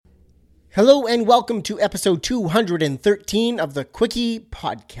Hello and welcome to episode 213 of the Quickie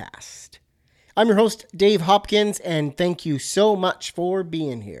Podcast. I'm your host, Dave Hopkins, and thank you so much for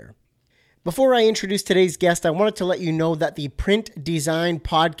being here. Before I introduce today's guest, I wanted to let you know that the Print Design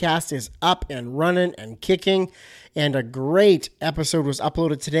Podcast is up and running and kicking, and a great episode was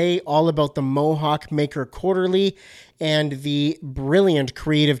uploaded today all about the Mohawk Maker Quarterly and the brilliant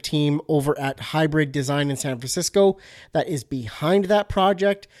creative team over at Hybrid Design in San Francisco that is behind that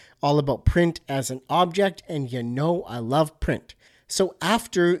project, all about print as an object, and you know I love print. So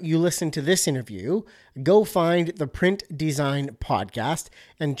after you listen to this interview, go find the Print Design Podcast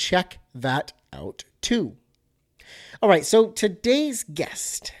and check that out too. All right, so today's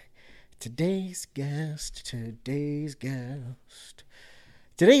guest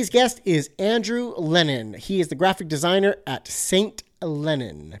is Andrew Lennon. He is the graphic designer at Saint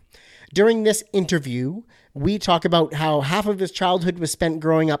Lennon. During this interview, we talk about how half of his childhood was spent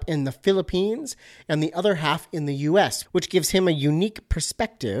growing up in the Philippines and the other half in the US, which gives him a unique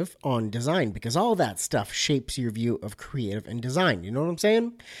perspective on design because all that stuff shapes your view of creative and design. You know what I'm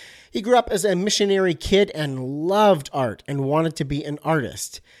saying? He grew up as a missionary kid and loved art and wanted to be an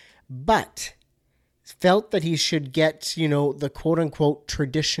artist, but felt that he should get, the quote-unquote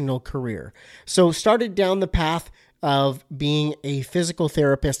traditional career. So started down the path of being a physical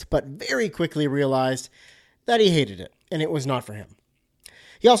therapist, but very quickly realized that he hated it and it was not for him.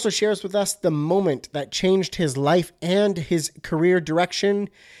 He also shares with us the moment that changed his life and his career direction,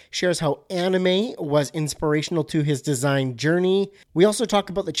 shares how anime was inspirational to his design journey. We also talk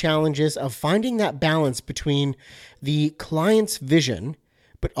about the challenges of finding that balance between the client's vision,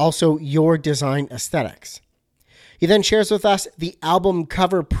 but also your design aesthetics. He then shares with us the album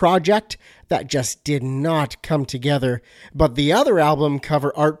cover project that just did not come together, but the other album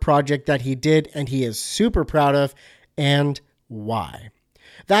cover art project that he did and he is super proud of, and why.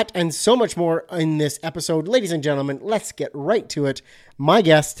 That and so much more in this episode. Ladies and gentlemen, let's get right to it. My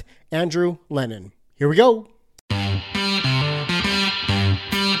guest, Andrew Lennon. Here we go.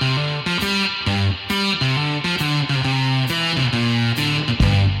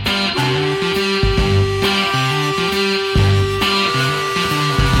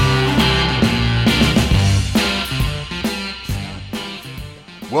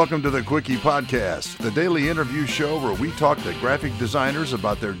 Welcome to the Quickie Podcast, the daily interview show where we talk to graphic designers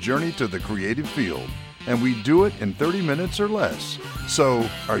about their journey to the creative field. And we do it in 30 minutes or less. So,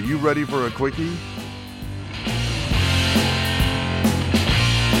 are you ready for a Quickie?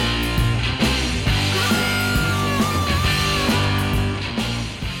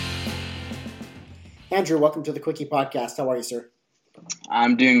 Andrew, welcome to the Quickie Podcast. How are you, sir?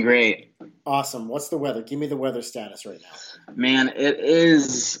 I'm doing great. Awesome. What's the weather? Give me the weather status right now. Man,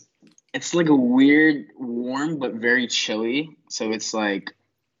 it's like a weird warm but very chilly. So it's like,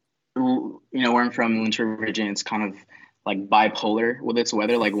 where I'm from, Lynchburg, Virginia, it's kind of like bipolar with its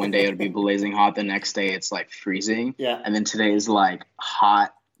weather. Like one day it'll be blazing hot, the next day it's like freezing. Yeah. And then today is like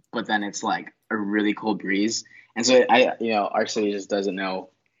hot, but then it's like a really cold breeze. And so our city just doesn't know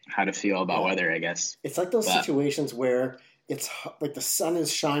how to feel about weather, I guess. It's like those situations where it's like the sun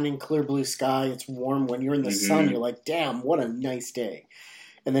is shining, clear blue sky. It's warm. When you're in the sun, you're like, damn, what a nice day.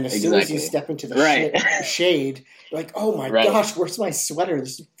 And then as soon as you step into the shade, you're like, oh my gosh, where's my sweater?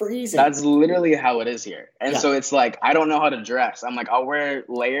 This is freezing. That's literally how it is here. And so it's like, I don't know how to dress. I'm like, I'll wear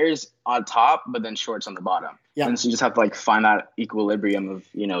layers on top, but then shorts on the bottom. Yeah. And so you just have to like find that equilibrium of,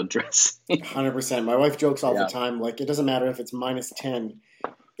 dressing. 100%. My wife jokes all the time. Like, it doesn't matter if it's minus 10.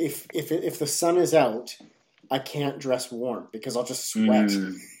 If the sun is out, I can't dress warm because I'll just sweat.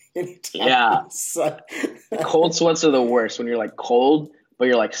 Yeah. Cold sweats are the worst when you're like cold, but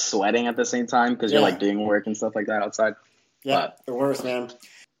you're like sweating at the same time because you're like doing work and stuff like that outside. Yeah, the worst, man.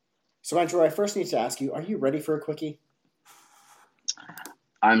 So, Andrew, I first need to ask you, are you ready for a Quickie?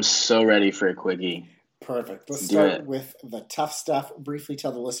 I'm so ready for a Quickie. Perfect. Let's start with the tough stuff. Briefly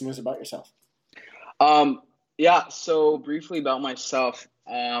tell the listeners about yourself. So briefly about myself.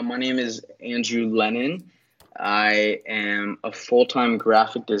 My name is Andrew Lennon. I am a full-time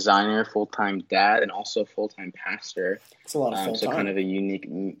graphic designer, full-time dad, and also a full-time pastor. It's a lot of full-time. So kind of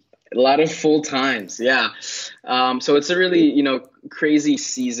a lot of full-times, yeah. So it's a really, crazy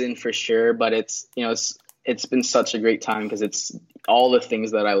season for sure, but it's been such a great time because it's all the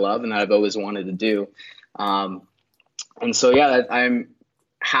things that I love and that I've always wanted to do. I'm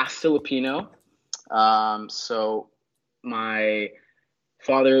half Filipino. So my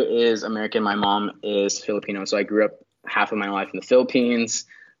father is American. My mom is Filipino. So I grew up half of my life in the Philippines,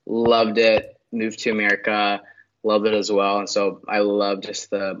 loved it, moved to America, loved it as well. And so I love just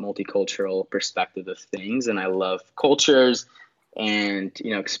the multicultural perspective of things. And I love cultures and,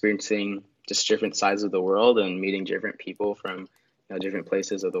 experiencing just different sides of the world and meeting different people from, different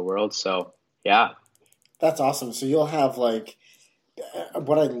places of the world. So, yeah. That's awesome. So you'll have like,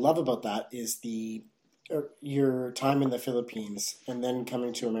 what I love about that is your time in the Philippines and then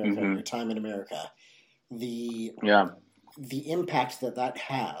coming to America, Mm-hmm. your time in America, the Yeah. the impact that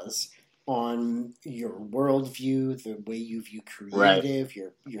has on your worldview, the way you view Right. creative,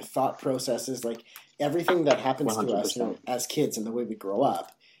 your thought processes, like everything that happens to us 100%. as kids and the way we grow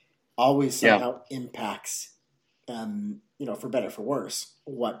up, always Yeah. somehow impacts, for better for worse,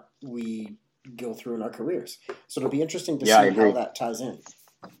 what we go through in our careers. So it'll be interesting to Yeah, I see how agree. that ties in.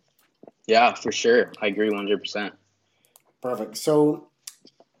 Yeah, for sure. I agree 100%. Perfect. So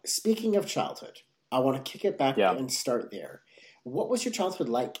speaking of childhood, I want to kick it back Yeah. and start there. What was your childhood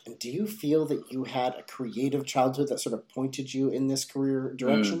like? And do you feel that you had a creative childhood that sort of pointed you in this career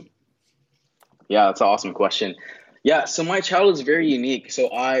direction? Yeah, that's an awesome question. Yeah, so my childhood was very unique. So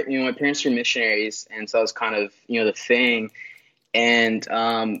my parents were missionaries, and so that was kind of, the thing. And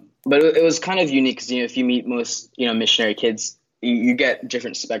but it was kind of unique because, if you meet most, missionary kids, you get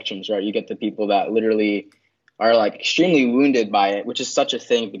different spectrums, right? You get the people that literally are like extremely wounded by it, which is such a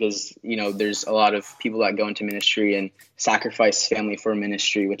thing because, there's a lot of people that go into ministry and sacrifice family for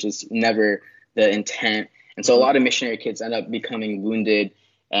ministry, which is never the intent. And so a lot of missionary kids end up becoming wounded,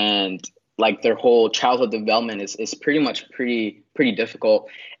 and like their whole childhood development is pretty difficult.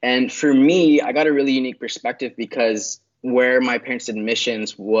 And for me, I got a really unique perspective because where my parents did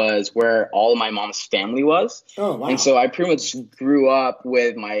missions was where all of my mom's family was. Oh, wow. And so I pretty much grew up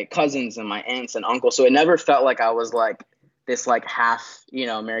with my cousins and my aunts and uncles. So it never felt like I was like this like half,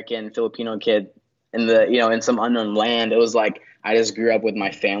 American Filipino kid in in some unknown land. It was like I just grew up with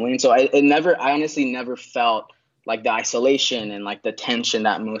my family. And so I honestly never felt like the isolation and like the tension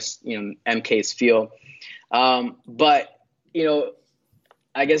that most, MKs feel. But,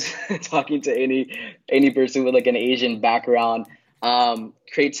 I guess talking to any person with like an Asian background,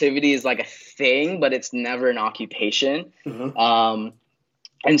 creativity is like a thing, but it's never an occupation.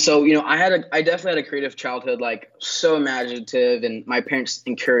 And so, I definitely had a creative childhood, like so imaginative, and my parents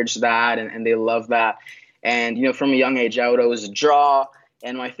encouraged that and they loved that. And, from a young age, I would always draw.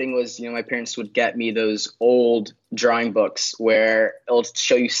 And my thing was, my parents would get me those old drawing books where it'll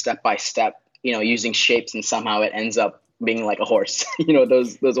show you step by step, using shapes, and somehow it ends up being like a horse,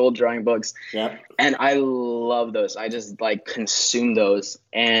 those old drawing books. Yeah. And I love those. I just like consume those.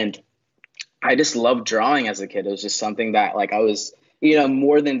 And I just loved drawing as a kid. It was just something that like I was,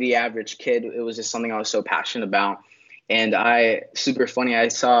 more than the average kid. It was just something I was so passionate about. And super funny, I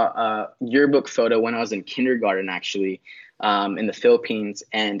saw a yearbook photo when I was in kindergarten, actually, in the Philippines.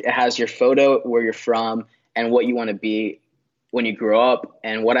 And it has your photo, where you're from, and what you want to be when you grow up.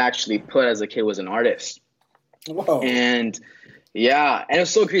 And what I actually put as a kid was an artist. Whoa. And yeah, and it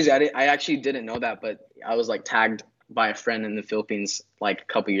was so crazy. I actually didn't know that, but I was like tagged by a friend in the Philippines like a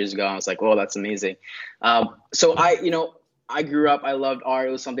couple years ago. I was like, "Whoa, that's amazing." So I grew up. I loved art.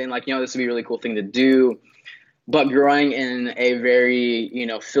 It was something like, this would be a really cool thing to do. But growing in a very,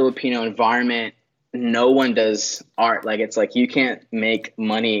 Filipino environment, no one does art. Like, it's like you can't make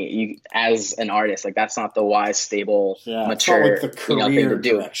money as an artist. Like, that's not the wise, stable, mature, it's not like the career thing to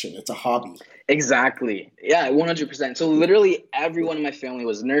do. direction. It's a hobby. Exactly. Yeah, 100%. So literally everyone in my family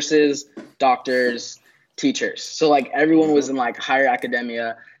was nurses, doctors, teachers. So like everyone was in like higher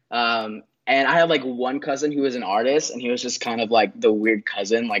academia. And I had like one cousin who was an artist, and he was just kind of like the weird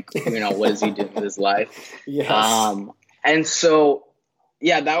cousin, like, what is he doing with his life? Yes. And so,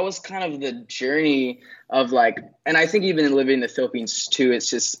 yeah, that was kind of the journey of like, and I think even living in the Philippines too, it's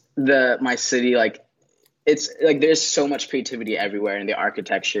just my city, like, it's like there's so much creativity everywhere in the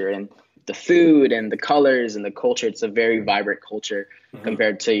architecture and the food and the colors and the culture. It's a very vibrant culture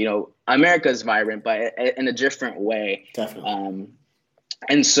compared to, America's vibrant, but in a different way. Definitely.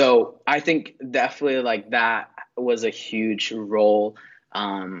 And so I think definitely like that was a huge role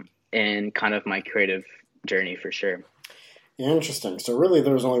in kind of my creative journey for sure. Interesting. So really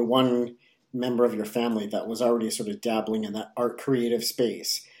there was only one member of your family that was already sort of dabbling in that art creative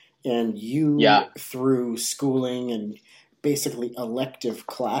space. And you, through schooling and basically elective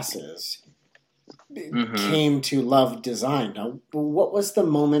classes, came to love design. Now, what was the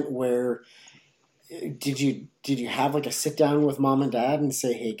moment where did you have like a sit down with mom and dad and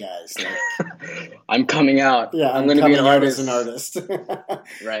say, "Hey guys, like, I'm coming out. Yeah, I'm going to be an artist." As an artist.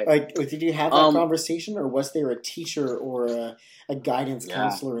 Right. Like, did you have that conversation, or was there a teacher or a guidance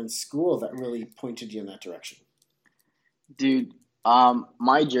counselor in school that really pointed you in that direction? Dude,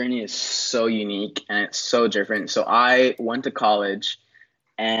 my journey is so unique and it's so different. So I went to college,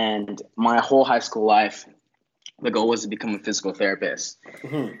 and my whole high school life the goal was to become a physical therapist.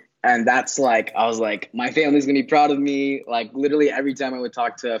 Mm-hmm. And that's like, I was like, my family's going to be proud of me. Like literally every time I would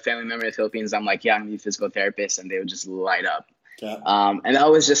talk to a family member in the Philippines, I'm like, yeah, I'm going to be a physical therapist. And they would just light up. Yeah. And that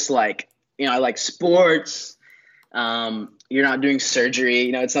was just like, I like sports. You're not doing surgery,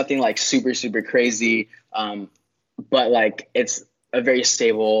 it's nothing like super, super crazy. But like, it's a very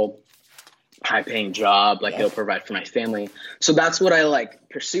stable, high paying job. Like it'll provide for my family. So that's what I like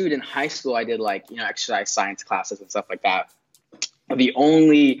pursued in high school. I did like, exercise science classes and stuff like that. The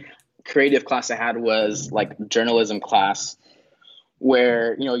only creative class I had was like journalism class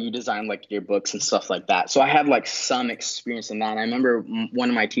where, you design like your books and stuff like that. So I had like some experience in that. And I remember one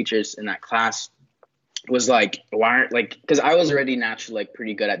of my teachers in that class was like, because I was already naturally like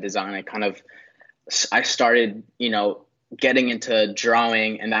pretty good at design. I started, getting into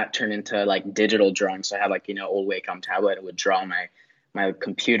drawing, and that turned into like digital drawing. So I had like, old Wacom tablet. I would draw on my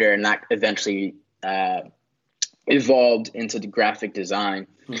computer, and that eventually evolved into the graphic design.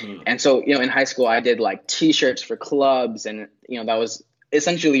 Mm-hmm. And so, in high school, I did like t-shirts for clubs, and, that was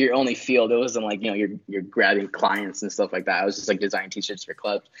essentially your only field. It wasn't like, you're grabbing clients and stuff like that. I was just like designing t-shirts for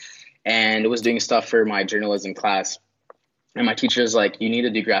clubs, and was doing stuff for my journalism class. And my teacher was like, you need to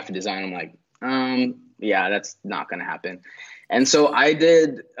do graphic design. I'm like, yeah, that's not going to happen. And so I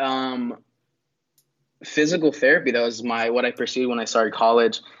did physical therapy. That was what I pursued when I started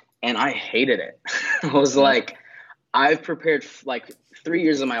college, and I hated it. I was like, I've prepared like 3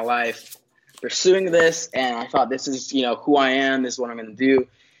 years of my life pursuing this, and I thought this is, who I am, this is what I'm going to do.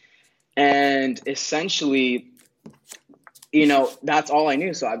 And essentially, that's all I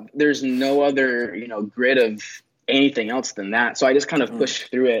knew. So there's no other, grid of anything else than that. So I just kind of pushed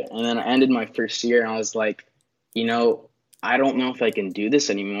through it. And then I ended my first year, and I was like, I don't know if I can do this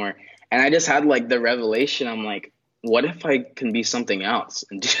anymore. And I just had like the revelation. I'm like, what if I can be something else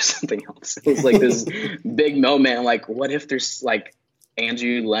and do something else? It was like this big moment. I'm like, what if there's like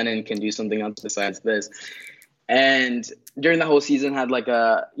Andrew Lennon can do something else besides this? And during the whole season, had like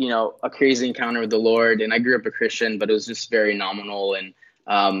a crazy encounter with the Lord. And I grew up a Christian, but it was just very nominal.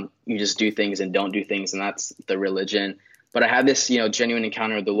 And you just do things and don't do things. And that's the religion. But I had this, genuine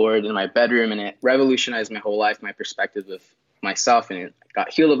encounter with the Lord in my bedroom, and it revolutionized my whole life, my perspective of myself, and it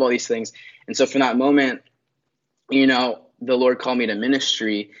got healed of all these things. And so from that moment, the Lord called me to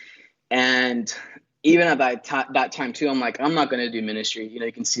ministry. And even at that time too, I'm like, I'm not going to do ministry.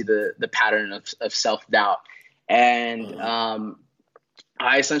 You can see the pattern of self-doubt. And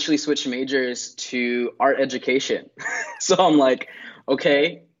I essentially switched majors to art education. So I'm like,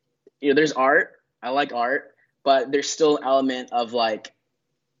 okay, there's art. I like art, but there's still an element of like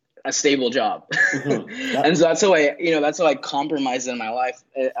a stable job. Mm-hmm. Yep. And so that's how I compromised in my life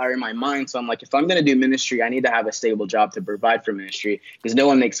or in my mind. So I'm like, if I'm going to do ministry, I need to have a stable job to provide for ministry, because no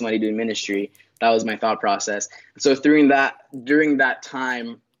one makes money doing ministry. That was my thought process. So during that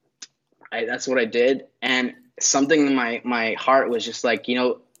time, that's what I did. And something in my heart was just like,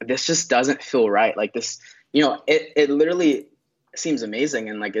 this just doesn't feel right. Like this, it literally seems amazing.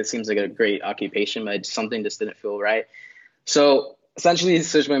 And like, it seems like a great occupation, but something just didn't feel right. So essentially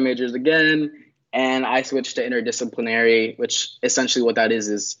switched my majors again, and I switched to interdisciplinary, which essentially what that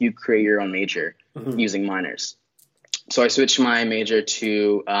is you create your own major using minors. So I switched my major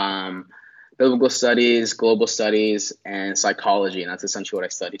to biblical studies, global studies, and psychology. And that's essentially what I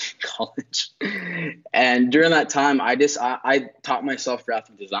studied in college. And during that time, I taught myself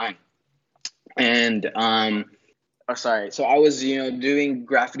graphic design. And so I was, doing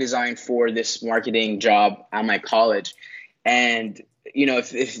graphic design for this marketing job at my college. And,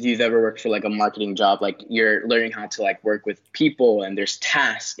 if you've ever worked for like a marketing job, like you're learning how to like work with people, and there's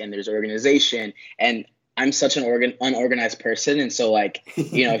tasks and there's organization. And I'm such an unorganized person. And so like,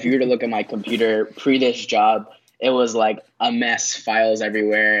 if you were to look at my computer pre this job, it was like a mess, files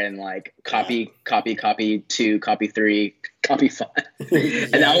everywhere, and like copy 2, copy 3, copy 5.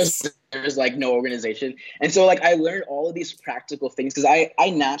 Yes. And there was like no organization. And so like I learned all of these practical things because I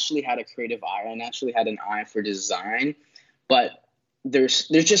naturally had a creative eye. I naturally had an eye for design, but there's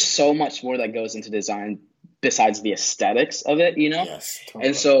just so much more that goes into design besides the aesthetics of it, Yes, totally.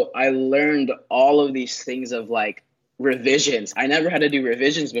 And so I learned all of these things of like revisions. I never had to do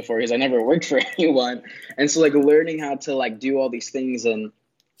revisions before because I never worked for anyone. And so like learning how to like do all these things, and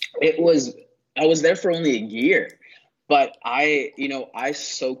I was there for only a year, but I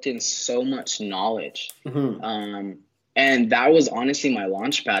soaked in so much knowledge. Mm-hmm. And that was honestly my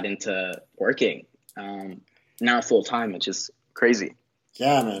launch pad into working now full time, which is crazy.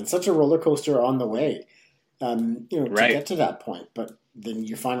 Yeah, man. Such a roller coaster on the way, to right. get to that point. But then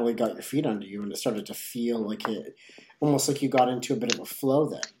you finally got your feet under you, and it started to feel like almost like you got into a bit of a flow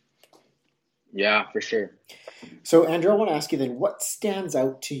then. Yeah, for sure. So, Andrew, I want to ask you then, what stands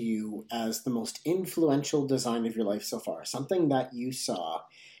out to you as the most influential design of your life so far? Something that you saw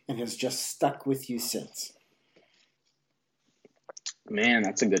and has just stuck with you since? Man,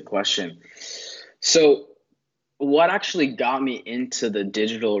 that's a good question. So what actually got me into the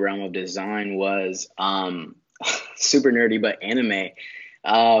digital realm of design was super nerdy, but anime.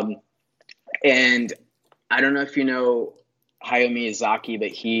 Um, and I don't know if you know Hayao Miyazaki, but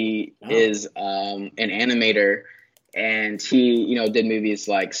he is an animator, and he, did movies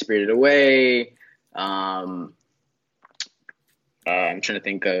like Spirited Away. I'm trying to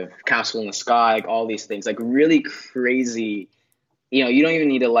think of Castle in the Sky, like all these things, like really crazy. You don't even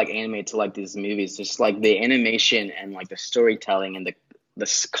need to like animate to like these movies. Just like the animation and like the storytelling and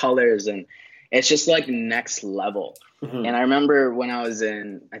the colors, and it's just like next level. Mm-hmm. And I remember when I was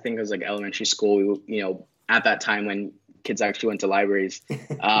in, I think it was like elementary school, at that time when kids actually went to libraries,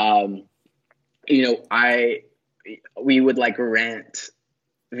 we would like rent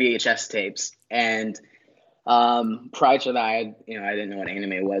VHS tapes. And prior to that, I didn't know what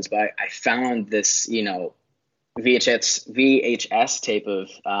anime was, but I found this, VHS tape of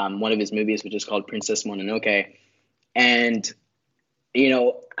one of his movies, which is called Princess Mononoke. And,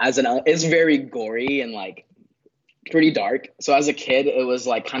 it's very gory and like pretty dark. So as a kid, it was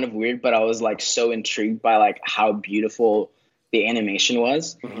like kind of weird, but I was like so intrigued by like how beautiful the animation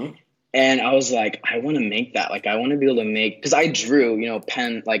was. Mm-hmm. And I was like, I want to make that. Like, I want to be able to make, because I drew,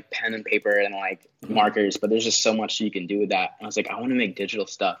 pen and paper and like markers, but there's just so much you can do with that. And I was like, I want to make digital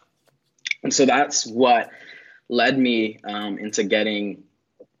stuff. And so that's what led me into getting,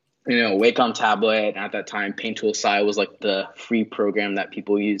 Wacom tablet. At that time, Paint Tool Sci was like the free program that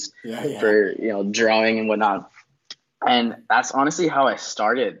people use for, drawing and whatnot. And that's honestly how I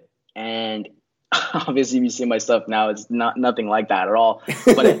started. And obviously, if you see my stuff now, it's nothing like that at all.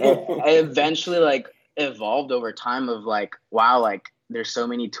 But it eventually like evolved over time of like, wow, like there's so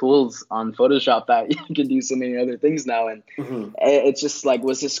many tools on Photoshop that you can do so many other things now. And it just like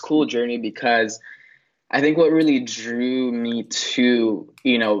was this cool journey, because I think what really drew me to,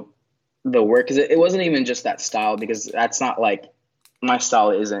 the work is it wasn't even just that style, because that's not like my style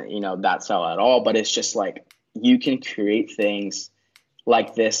isn't, that style at all. But it's just like you can create things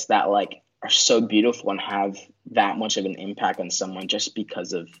like this that like are so beautiful and have that much of an impact on someone just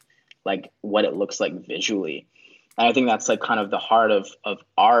because of like what it looks like visually. And I think that's like kind of the heart of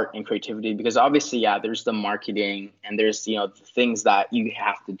art and creativity, because obviously, yeah, there's the marketing and there's, the things that you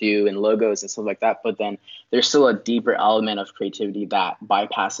have to do and logos and stuff like that. But then there's still a deeper element of creativity that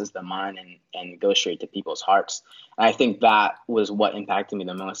bypasses the mind and goes straight to people's hearts. And I think that was what impacted me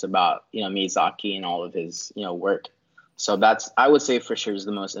the most about, Miyazaki and all of his, work. So that's, I would say for sure, is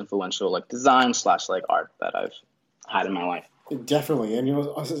the most influential like design / like art that I've had in my life. Definitely. And,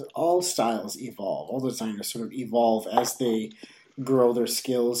 all styles evolve. All designers sort of evolve as they grow their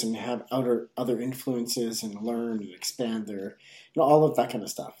skills and have other influences and learn and expand their, all of that kind of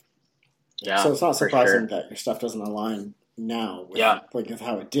stuff. Yeah. So it's not surprising that your stuff doesn't align now with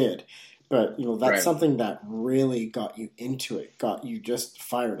how it did. But, that's something that really got you into it, got you just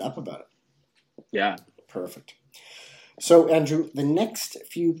fired up about it. Yeah. Perfect. So, Andrew, the next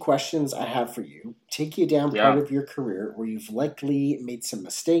few questions I have for you take you down part of your career where you've likely made some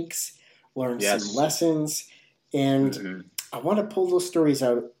mistakes, learned some lessons, and I want to pull those stories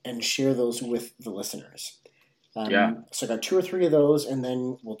out and share those with the listeners. So I got 2 or 3 of those, and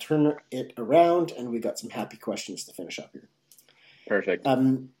then we'll turn it around, and we got some happy questions to finish up here. Perfect.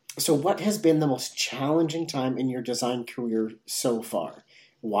 So what has been the most challenging time in your design career so far?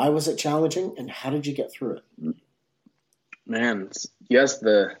 Why was it challenging, and how did you get through it? Man, you asked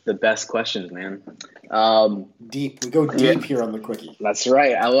the best questions, man. Deep. We go deep here on the Quickie. That's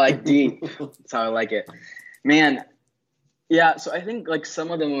right. I like deep. That's how I like it. Man, yeah, so I think like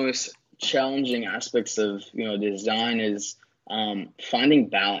some of the most challenging aspects of, design is finding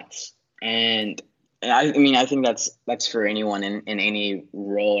balance. And I think that's for anyone in any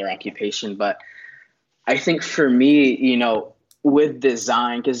role or occupation. But I think for me, with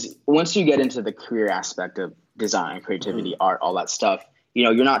design, because once you get into the career aspect of design, creativity, art, all that stuff,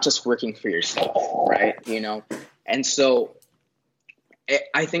 you're not just working for yourself, right? And so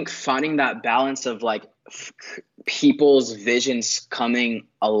I think finding that balance of like people's visions coming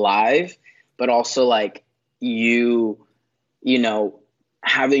alive, but also like having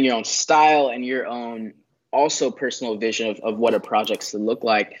your own style and your own also personal vision of what a project should look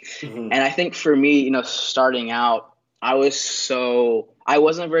like. And I think for me, starting out, I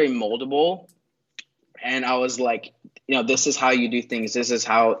wasn't very moldable. And I was like, this is how you do things. This is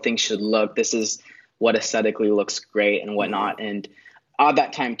how things should look. This is what aesthetically looks great and whatnot. And at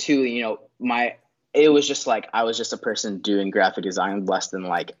that time too, it was just like I was just a person doing graphic design less than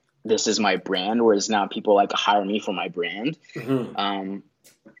like this is my brand, whereas now people like hire me for my brand.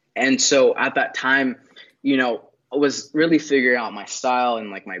 And so at that time, I was really figuring out my style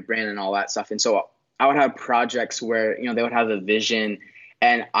and like my brand and all that stuff. And so I would have projects where, they would have a vision,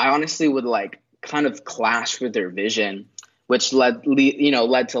 and I honestly would like kind of clash with their vision, which led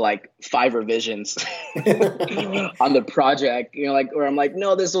to like 5 revisions on the project, like where I'm like,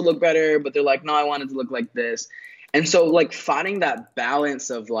 no, this will look better. But they're like, no, I want it to look like this. And so like finding that balance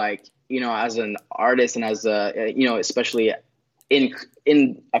of like, as an artist and as a, especially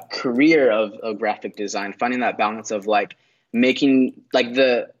in a career of graphic design, finding that balance of like making like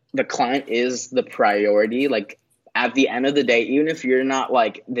the client is the priority. Like at the end of the day, even if you're not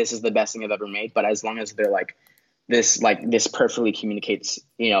like, this is the best thing I've ever made, but as long as they're like, this perfectly communicates,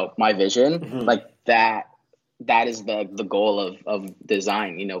 my vision, like that is the goal of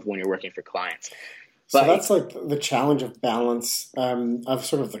design, when you're working for clients. But so that's like the challenge of balance of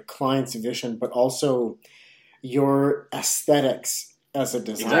sort of the client's vision, but also your aesthetics as a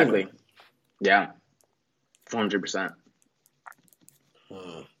designer. Exactly. Yeah. 400%.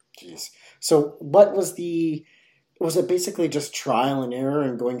 Jeez. So what was it basically just trial and error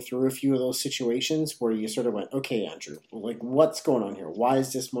and going through a few of those situations where you sort of went, okay, Andrew, like what's going on here? Why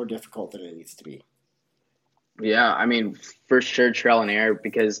is this more difficult than it needs to be? Yeah, I mean, for sure, trial and error,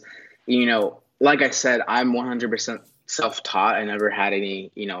 because, like I said, I'm 100% self-taught. I never had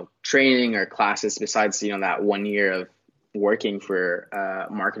any, training or classes besides, that 1 year of working for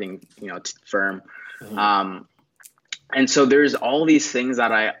a marketing, firm. And so there's all these things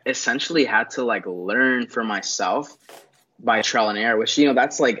that I essentially had to like learn for myself by trial and error, which,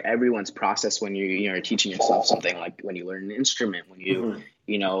 that's like everyone's process when you're teaching yourself something, like when you learn an instrument, when you,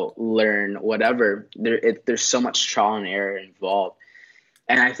 learn whatever, there's so much trial and error involved.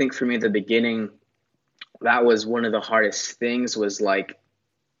 And I think for me at the beginning, that was one of the hardest things was like,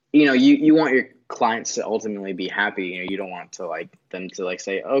 you want your clients to ultimately be happy. You don't want to like them to like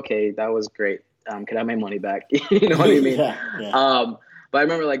say, okay, that was great. Could I have my money back? You know what I mean? Yeah. But I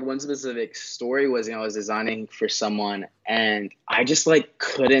remember like one specific story was, I was designing for someone and I just like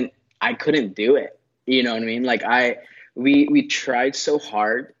couldn't do it. You know what I mean? Like we tried so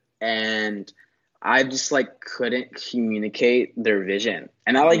hard and I just like couldn't communicate their vision.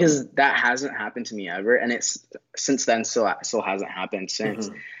 And I that hasn't happened to me ever. And it's since then still hasn't happened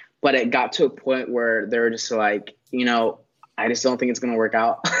since. But it got to a point where they were just like, I just don't think it's going to work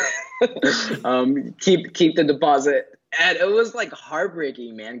out. Keep the deposit. And it was like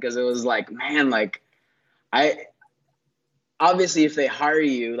heartbreaking, man, because it was like, man, like obviously if they hire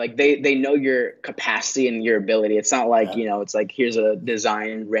you, like they know your capacity and your ability. It's not like, it's like, here's a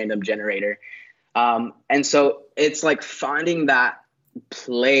design random generator. And so it's like finding that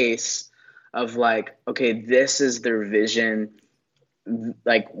place of like, okay, this is their vision.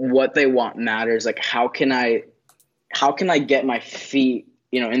 Like what they want matters. Like, how can I get my feet,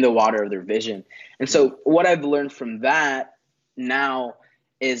 in the water of their vision? And so what I've learned from that now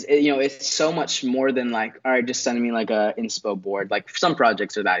is, it's so much more than like, all right, just send me like a inspo board. Like some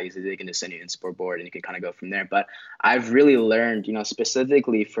projects are that easy. They can just send you an inspo board and you can kind of go from there. But I've really learned,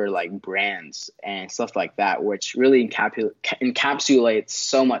 specifically for like brands and stuff like that, which really encapsulates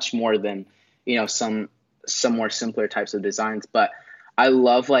so much more than, some more simpler types of designs. But I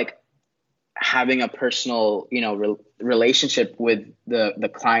love like having a personal, relationship with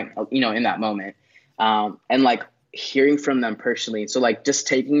the client, in that moment, and like hearing from them personally. So like just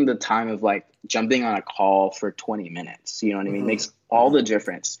taking the time of like jumping on a call for 20 minutes, you know what I mean, makes all the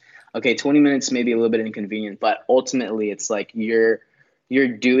difference. Okay, 20 minutes may be a little bit inconvenient, but ultimately it's like you're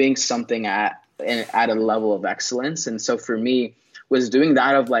doing something at a level of excellence. And so for me was doing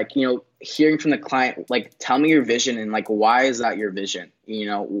that of like, hearing from the client, like, tell me your vision and like, why is that your vision?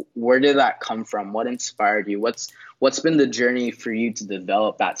 Where did that come from? What inspired you? What's been the journey for you to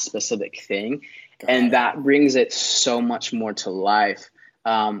develop that specific thing? And that brings it so much more to life.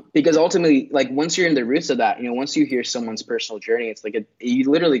 Because ultimately, like once you're in the roots of that, once you hear someone's personal journey, it's like, you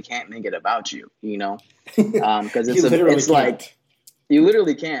literally can't make it about you, because you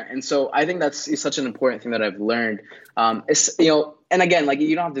literally can't. And so I think that's such an important thing that I've learned. And again, like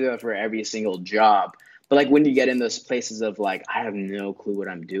you don't have to do it for every single job, but like when you get in those places of like, I have no clue what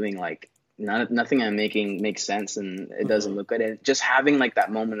I'm doing, like nothing I'm making makes sense and it doesn't look good. And just having like that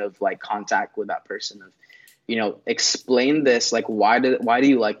moment of like contact with that person of, explain this, like, why do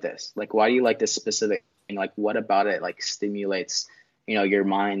you like this? Like, why do you like this specific thing? Like, what about it like stimulates, your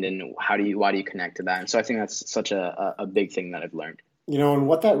mind, and why do you connect to that? And so I think that's such a big thing that I've learned. And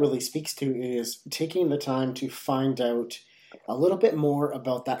what that really speaks to is taking the time to find out a little bit more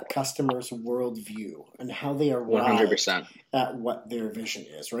about that customer's worldview and how they arrive 100%. at what their vision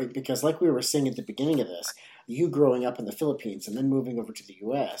is, right? Because like we were saying at the beginning of this, you growing up in the Philippines and then moving over to the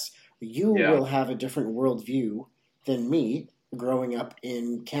US, you will have a different worldview than me growing up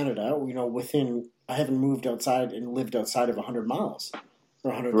in Canada. I haven't moved outside and lived outside of 100 miles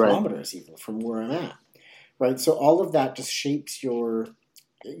or 100 kilometers even from where I'm at, right? So all of that just shapes your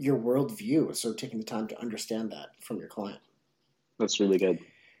worldview. So taking the time to understand that from your client. That's really good.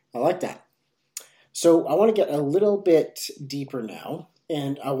 I like that. So I want to get a little bit deeper now,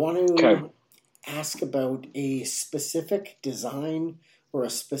 and I want to ask about a specific design or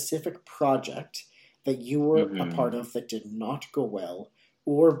a specific project that you were a part of that did not go well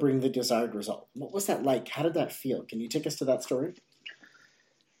or bring the desired result. What was that like? How did that feel? Can you take us to that story?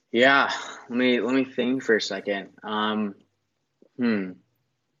 Yeah, let me think for a second.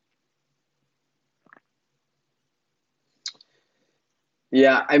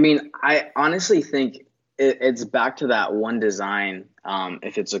 Yeah, I mean, I honestly think it's back to that one design.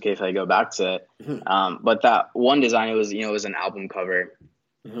 If it's okay if I go back to it, but that one design, it was an album cover,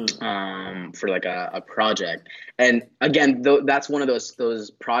 for like a project. And again, that's one of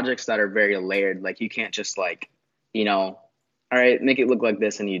those projects that are very layered. Like you can't just like, all right, make it look like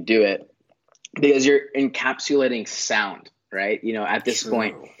this and you do it, because you're encapsulating sound, right? At this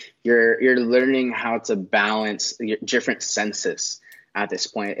point, you're learning how to balance your different senses. At this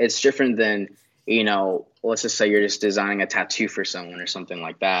point, it's different than, let's just say you're just designing a tattoo for someone or something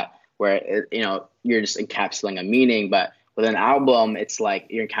like that, where, you're just encapsulating a meaning. But with an album, it's like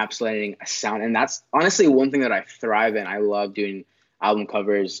you're encapsulating a sound. And that's honestly one thing that I thrive in. I love doing album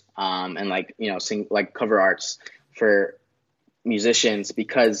covers, and like, like cover arts for musicians,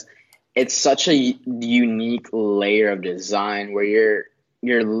 because it's such a unique layer of design where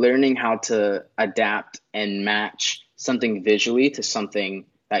you're learning how to adapt and match something visually to something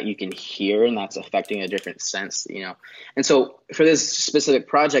that you can hear, and that's affecting a different sense, And so for this specific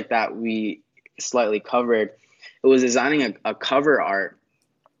project that we slightly covered, it was designing a cover art,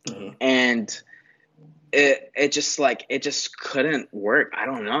 and it just couldn't work. I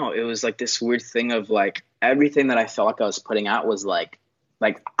don't know. It was like this weird thing of like everything that I felt like I was putting out was like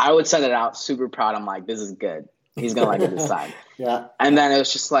I would send it out super proud. I'm like, this is good. He's gonna like it this time. Yeah. And then it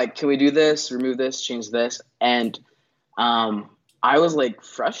was just like, can we do this, remove this, change this? And I was like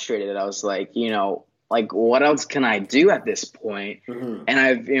frustrated. I was like, like what else can I do at this point? And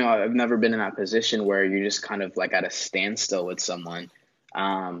I've never been in that position where you're just kind of like at a standstill with someone.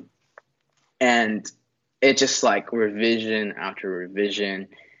 And it just like revision after revision.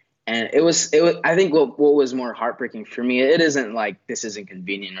 And it was, I think what was more heartbreaking for me, it isn't like this isn't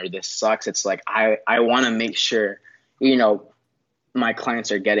convenient or this sucks. It's like, I want to make sure, my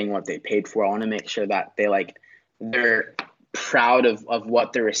clients are getting what they paid for. I want to make sure that they're proud of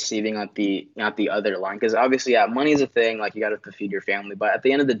what they're receiving at the other line. Because obviously, money is a thing, like you got to feed your family. But at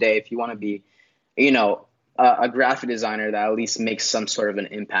the end of the day, if you want to be, a graphic designer that at least makes some sort of an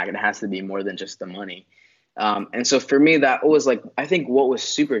impact, it has to be more than just the money. And so for me, that was like, I think what was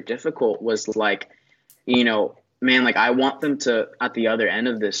super difficult was like, man, like I want them to, at the other end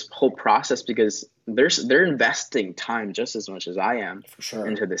of this whole process, because they're investing time just as much as I am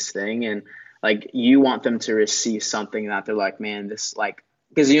into this thing. And like, you want them to receive something that they're like, man, this like,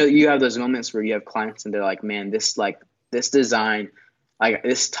 because, you have those moments where you have clients and they're like, man, this design, like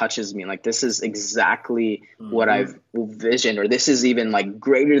this touches me. Like, this is exactly what I've envisioned, or this is even like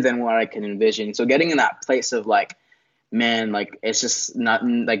greater than what I can envision. So getting in that place of like, man, like it's just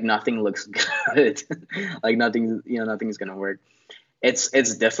nothing looks good. Like nothing's going to work.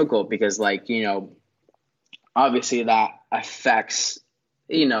 It's difficult because like, obviously that affects,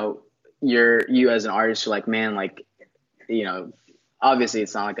 you as an artist. You're like, man, like, obviously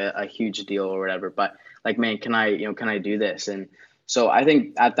it's not like a huge deal or whatever, but like, man, can I do this? And so I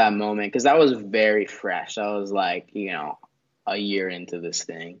think at that moment, cause that was very fresh. I was like, a year into this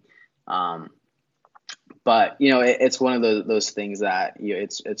thing. But it's one of those things that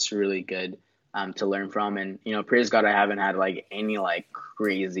it's really good to learn from. And praise God, I haven't had like any like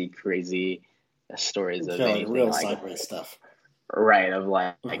crazy stories of anything real like sideways stuff. Right, of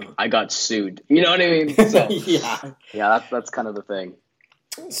like I got sued. You know what I mean? So, yeah, that's kind of the thing.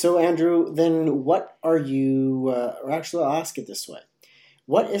 So Andrew, then what are you? Or actually, I'll ask it this way: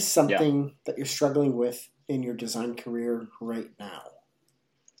 what is something that you're struggling with in your design career right now?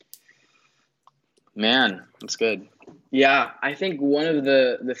 Man, that's good. Yeah, I think one of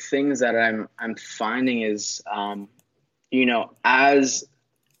the things that I'm finding is, as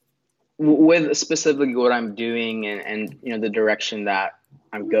with specifically what I'm doing and the direction that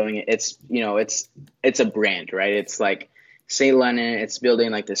I'm going, it's a brand, right? It's like Saint Lennon, it's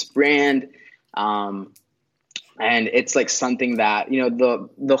building like this brand. And it's like something that, you know,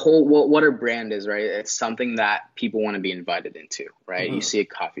 the whole, what a brand is, right? It's something that people want to be invited into, right? You see a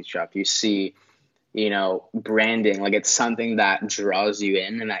coffee shop, you see, you know, branding, like it's something that draws you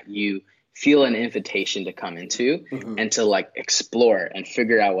in and that you feel an invitation to come into and to like explore and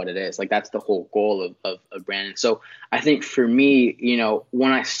figure out what it is. Like that's the whole goal of branding. So I think for me, you know,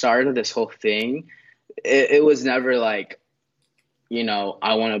 when I started this whole thing, it was never like, you know,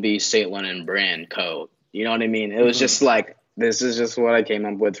 I want to be Saint Lennon brand co. You know what I mean? It was just like, this is just what I came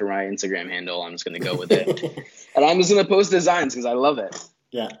up with for my Instagram handle. I'm just going to go with it. And I'm just going to post designs because I love it.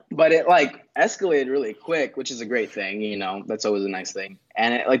 Yeah. But it like escalated really quick, which is a great thing. You know, that's always a nice thing.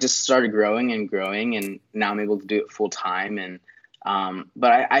 And it like just started growing. And now I'm able to do it full time. And,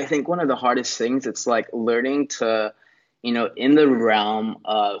 but I think one of the hardest things, it's like learning to, you know, in the realm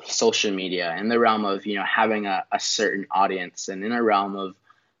of social media, in the realm of, you know, having a certain audience, and in a realm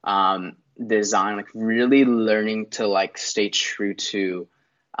of design, like really learning to like stay true to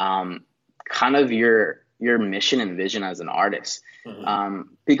kind of your mission and vision as an artist.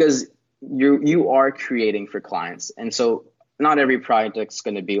 Because you are creating for clients. And so not every project's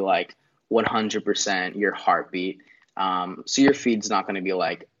going to be like 100% your heartbeat. So your feed's not going to be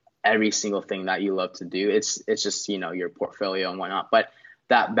like every single thing that you love to do. It's just, you know, your portfolio and whatnot. But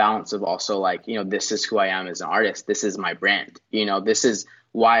that balance of also like, you know, this is who I am as an artist. This is my brand. You know, this is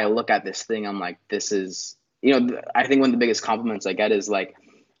why I look at this thing. I'm like, this is, you know, I think one of the biggest compliments I get is like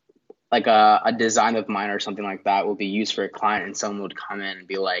a design of mine or something like that will be used for a client, and someone would come in and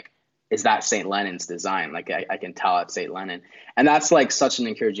be like, is that Saint Lennon's design? Like I can tell it's Saint Lennon. And that's like such an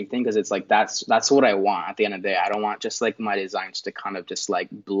encouraging thing, because it's like, that's what I want at the end of the day. I don't want just like my designs to kind of just like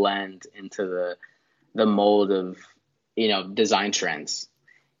blend into the mold of, you know, design trends.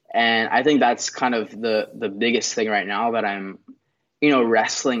 And I think that's kind of the biggest thing right now that I'm, you know,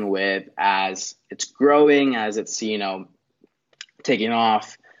 wrestling with as it's growing, as it's, you know, taking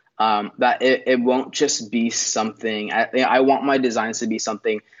off. That it won't just be something. I want my designs to be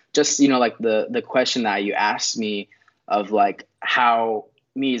something. Just, you know, like the question that you asked me of like how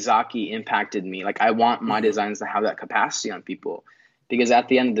Miyazaki impacted me. Like I want my designs to have that capacity on people, because at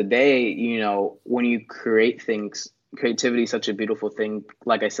the end of the day, you know, when you create things, creativity is such a beautiful thing.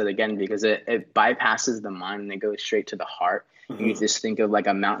 Like I said again, because it bypasses the mind and it goes straight to the heart. You just think of like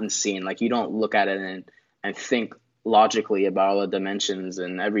a mountain scene. Like you don't look at it and think logically about all the dimensions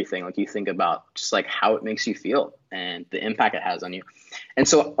and everything. Like you think about just like how it makes you feel and the impact it has on you. And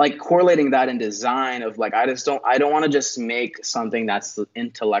so like correlating that in design of like, I don't want to just make something that's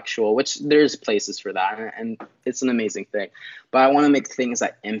intellectual, which there's places for that, and it's an amazing thing, but I want to make things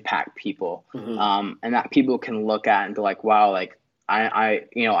that impact people, and that people can look at and be like, wow, like I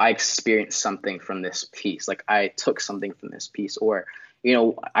you know, I experienced something from this piece. Like I took something from this piece. Or, you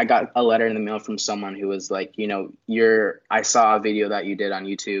know, I got a letter in the mail from someone who was like, you know, I saw a video that you did on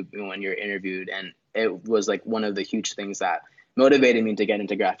YouTube when you're interviewed, and it was like one of the huge things that motivated me to get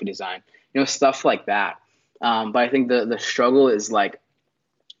into graphic design, you know, stuff like that. But I think the struggle is like,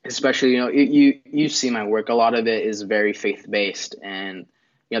 especially, you know, you see my work, a lot of it is very faith-based, and,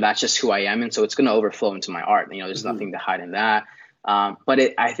 you know, that's just who I am. And so it's going to overflow into my art. You know, there's nothing to hide in that. But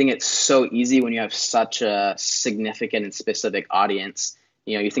I think it's so easy when you have such a significant and specific audience.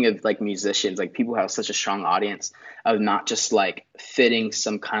 You know, you think of like musicians, like people have such a strong audience, of not just like fitting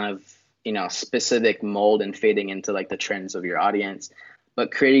some kind of, you know, specific mold and fading into like the trends of your audience,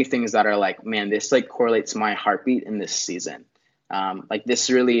 but creating things that are like, man, this like correlates my heartbeat in this season. Like this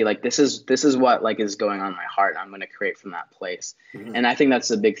really, like this is what like is going on in my heart. I'm going to create from that place. And I think that's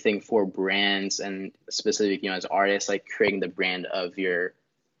a big thing for brands, and specific, you know, as artists, like creating the brand of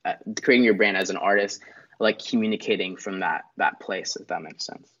creating your brand as an artist, like communicating from that place, if that makes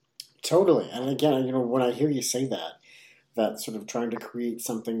sense. Totally. And again, you know, when I hear you say that sort of trying to create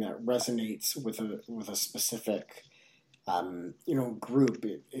something that resonates with a specific, you know, group,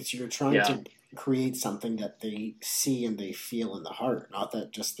 it's you're trying to create something that they see and they feel in the heart, not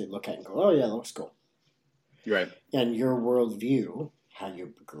that just they look at and go, oh yeah, that looks cool. Right. And your worldview, how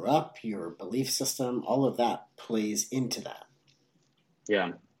you grew up, your belief system, all of that plays into that.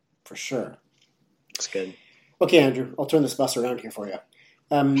 Yeah. For sure. That's good. Okay, Andrew, I'll turn this bus around here for you.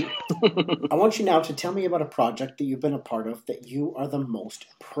 I want you now to tell me about a project that you've been a part of that you are the most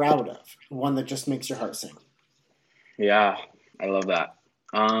proud of, one that just makes your heart sing. Yeah, I love that.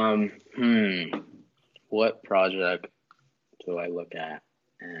 What project do I look at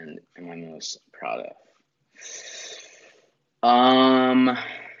and am I most proud of?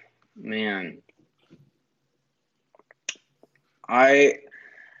 Man, I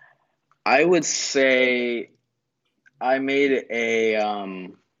would say I made a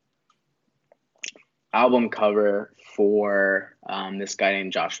album cover for this guy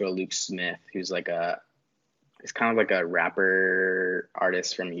named Joshua Luke Smith, who's he's kind of like a rapper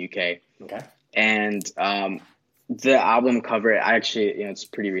artist from the UK. Okay. And the album cover, I actually, it's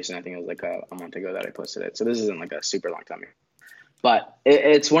pretty recent. I think it was like a month ago that I posted it. So this isn't like a super long time ago. But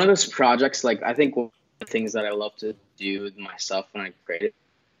it's one of those projects, like I think one of the things that I love to do with myself when I create it,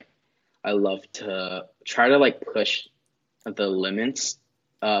 I love to try to like push the limits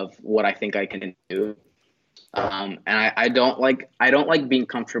of what I think I can do. And I don't like being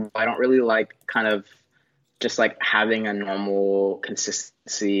comfortable. I don't really like kind of just like having a normal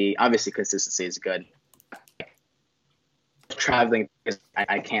consistency. Obviously consistency is good. Traveling, because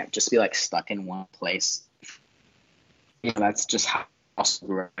I can't just be like stuck in one place. That's just how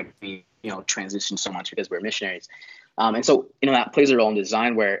we transition so much because we're missionaries. And so, that plays a role in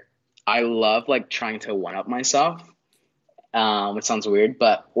design where I love like trying to one up myself. Which sounds weird,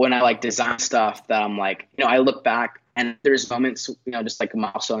 but when I like design stuff that I'm like, I look back and there's moments, just like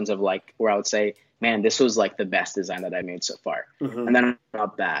milestones of like where I would say, man, this was like the best design that I made so far. Mm-hmm. And then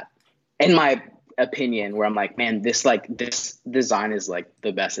about that, in my opinion, where I'm like, man, this design is like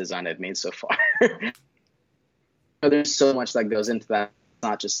the best design I've made so far. There's so much that goes into that. It's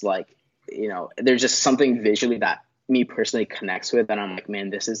not just like, there's just something visually that me personally connects with. And I'm like, man,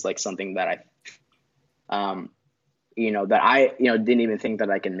 this is like something that that I didn't even think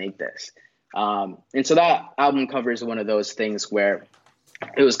that I can make this. And so that album cover is one of those things where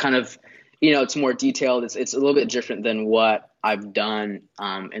it was kind of, it's more detailed. It's a little bit different than what I've done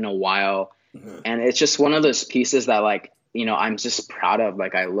in a while. Mm-hmm. And it's just one of those pieces that like, I'm just proud of.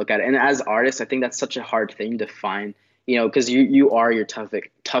 Like I look at it, and as artists, I think that's such a hard thing to find, because you are your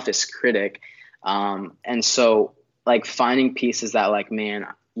toughest critic. And so like finding pieces that like, man,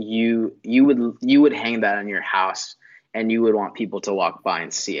 you would hang that on your house and you would want people to walk by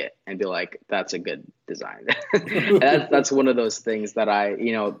and see it and be like, that's a good design. That's one of those things that I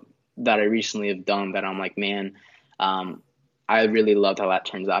recently have done that I'm like, man, I really loved how that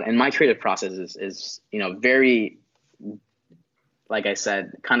turns out. And my creative process is very, like I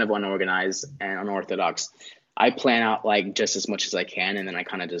said, kind of unorganized and unorthodox. I plan out like just as much as I can, and then I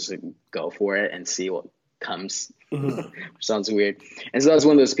kind of just go for it and see what comes. Mm-hmm. Which sounds weird. And so that was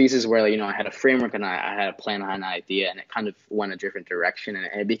one of those pieces where I had a framework and I had a plan, I had an idea, and it kind of went a different direction, and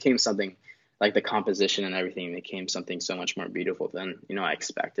it became something like the composition and everything became something so much more beautiful than I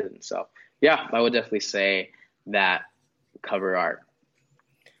expected. And so yeah, I would definitely say that cover art.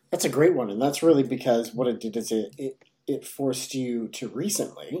 That's a great one, and that's really because what it did is it forced you to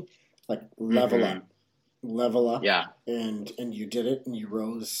recently like level up, yeah, and you did it, and you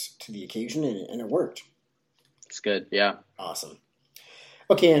rose to the occasion, and it worked. It's good, yeah. Awesome.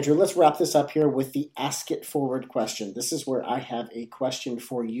 Okay, Andrew, let's wrap this up here with the Ask It Forward question. This is where I have a question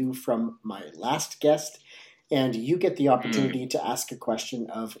for you from my last guest, and you get the opportunity to ask a question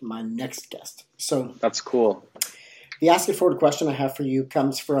of my next guest. So that's cool. The Ask It Forward question I have for you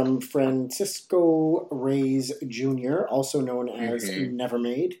comes from Francisco Reyes Jr., also known as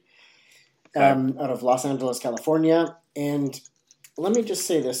Nevermade, out of Los Angeles, California. And let me just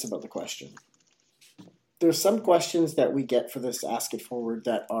say this about the question. There's some questions that we get for this Ask It Forward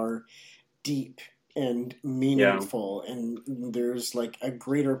that are deep and meaningful, and there's like a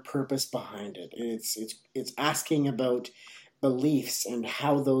greater purpose behind it. It's asking about beliefs and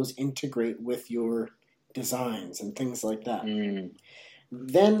how those integrate with your designs and things like that.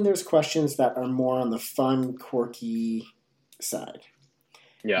 Then there's questions that are more on the fun, quirky side.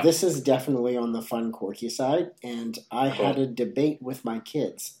 Yeah. This is definitely on the fun, quirky side, and I had a debate with my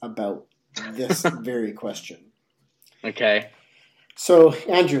kids about this very question. Okay. So,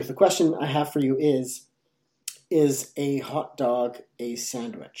 Andrew, the question I have for you is a hot dog a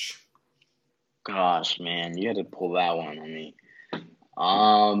sandwich? Gosh, man, you had to pull that one on me.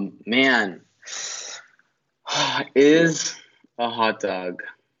 Man, is a hot dog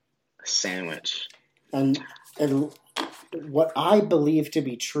a sandwich? And what I believe to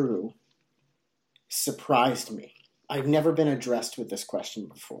be true surprised me. I've never been addressed with this question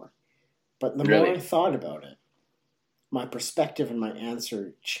before. But the more I thought about it, my perspective and my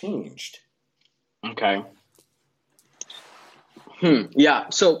answer changed. Okay. Yeah,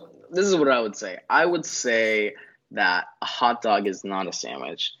 so this is what I would say. I would say that a hot dog is not a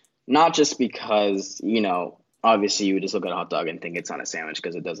sandwich. Not just because, obviously you would just look at a hot dog and think it's not a sandwich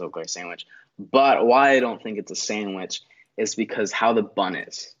because it does look like a sandwich. But why I don't think it's a sandwich is because how the bun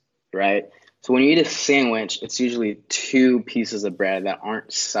is, right? So when you eat a sandwich, it's usually two pieces of bread that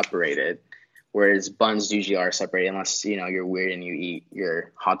aren't separated, whereas buns usually are separated unless, you're weird and you eat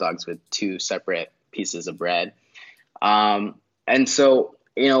your hot dogs with two separate pieces of bread. And so,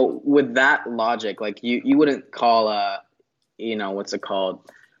 with that logic, like you wouldn't call what's it called?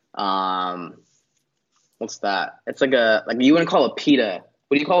 What's that? It's like you wouldn't call a pita.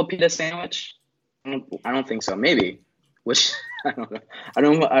 Would you call a pita sandwich? I don't think so. Maybe. Which I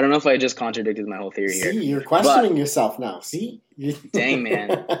don't know. I don't know if I just contradicted my whole theory here. See, you're questioning yourself now. See? Dang,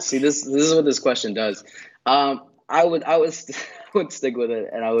 man. See, this is what this question does. I would stick with it,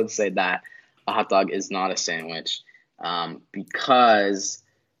 and I would say that a hot dog is not a sandwich, because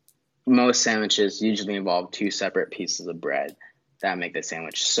most sandwiches usually involve two separate pieces of bread that make the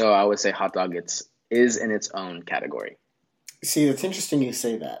sandwich. So I would say hot dog is in its own category. See, it's interesting you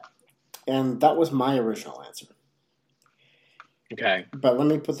say that, and that was my original answer. Okay. But let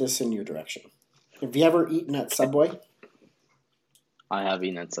me put this in your direction. Have you ever eaten at Subway? I have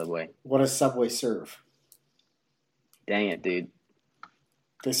eaten at Subway. What does Subway serve? Dang it, dude.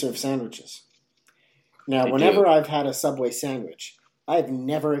 They serve sandwiches. Now, whenever I've had a Subway sandwich, I've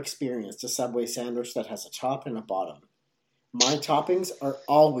never experienced a Subway sandwich that has a top and a bottom. My toppings are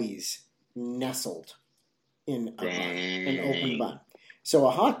always nestled in a bun, an open bun. So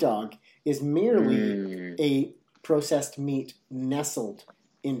a hot dog is merely a processed meat nestled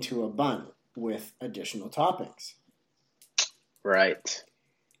into a bun with additional toppings. Right.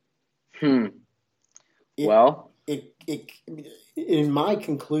 In my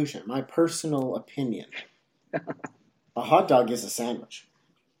conclusion, my personal opinion, a hot dog is a sandwich.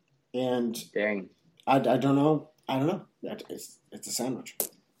 And dang. I don't know. It's a sandwich.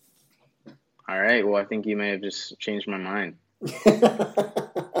 All right. Well, I think you may have just changed my mind.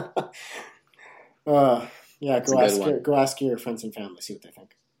 Yeah, go ask your friends and family, see what they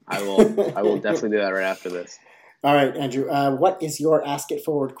think. I will definitely do that right after this. All right, Andrew. What is your Ask It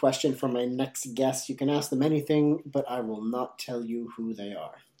Forward question for my next guest? You can ask them anything, but I will not tell you who they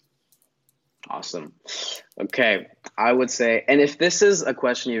are. Awesome. Okay. I would say, and if this is a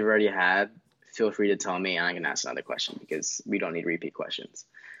question you've already had, feel free to tell me and I can ask another question because we don't need repeat questions.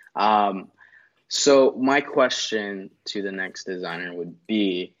 So my question to the next designer would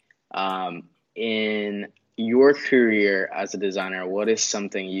be, in your career as a designer, what is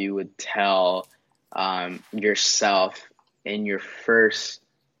something you would tell yourself in your first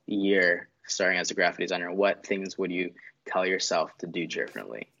year starting as a graphic designer? What things would you tell yourself to do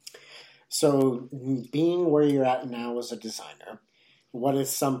differently? So being where you're at now as a designer, what is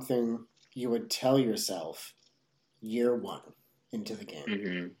something you would tell yourself year one into the game?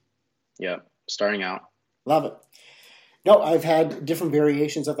 Mm-hmm. Yep. Starting out. Love it. No, I've had different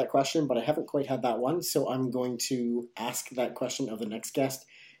variations of that question, but I haven't quite had that one. So I'm going to ask that question of the next guest.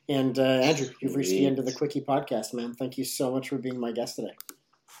 And Andrew, you've reached the end of the Quickie podcast, man. Thank you so much for being my guest today.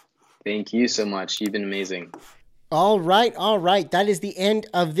 Thank you so much. You've been amazing. All right. That is the end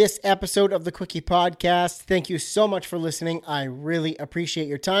of this episode of the Quickie Podcast. Thank you so much for listening. I really appreciate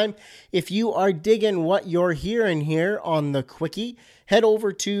your time. If you are digging what you're hearing here on the Quickie, head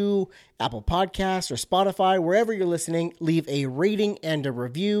over to Apple Podcasts or Spotify, wherever you're listening. Leave a rating and a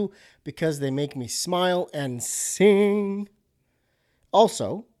review because they make me smile and sing.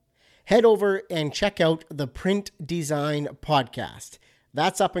 Also, head over and check out the Print Design Podcast.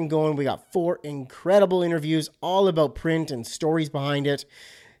 That's up and going. We got 4 incredible interviews all about print and stories behind it.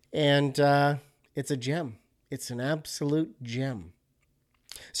 And it's a gem. It's an absolute gem.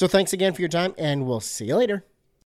 So thanks again for your time, and we'll see you later.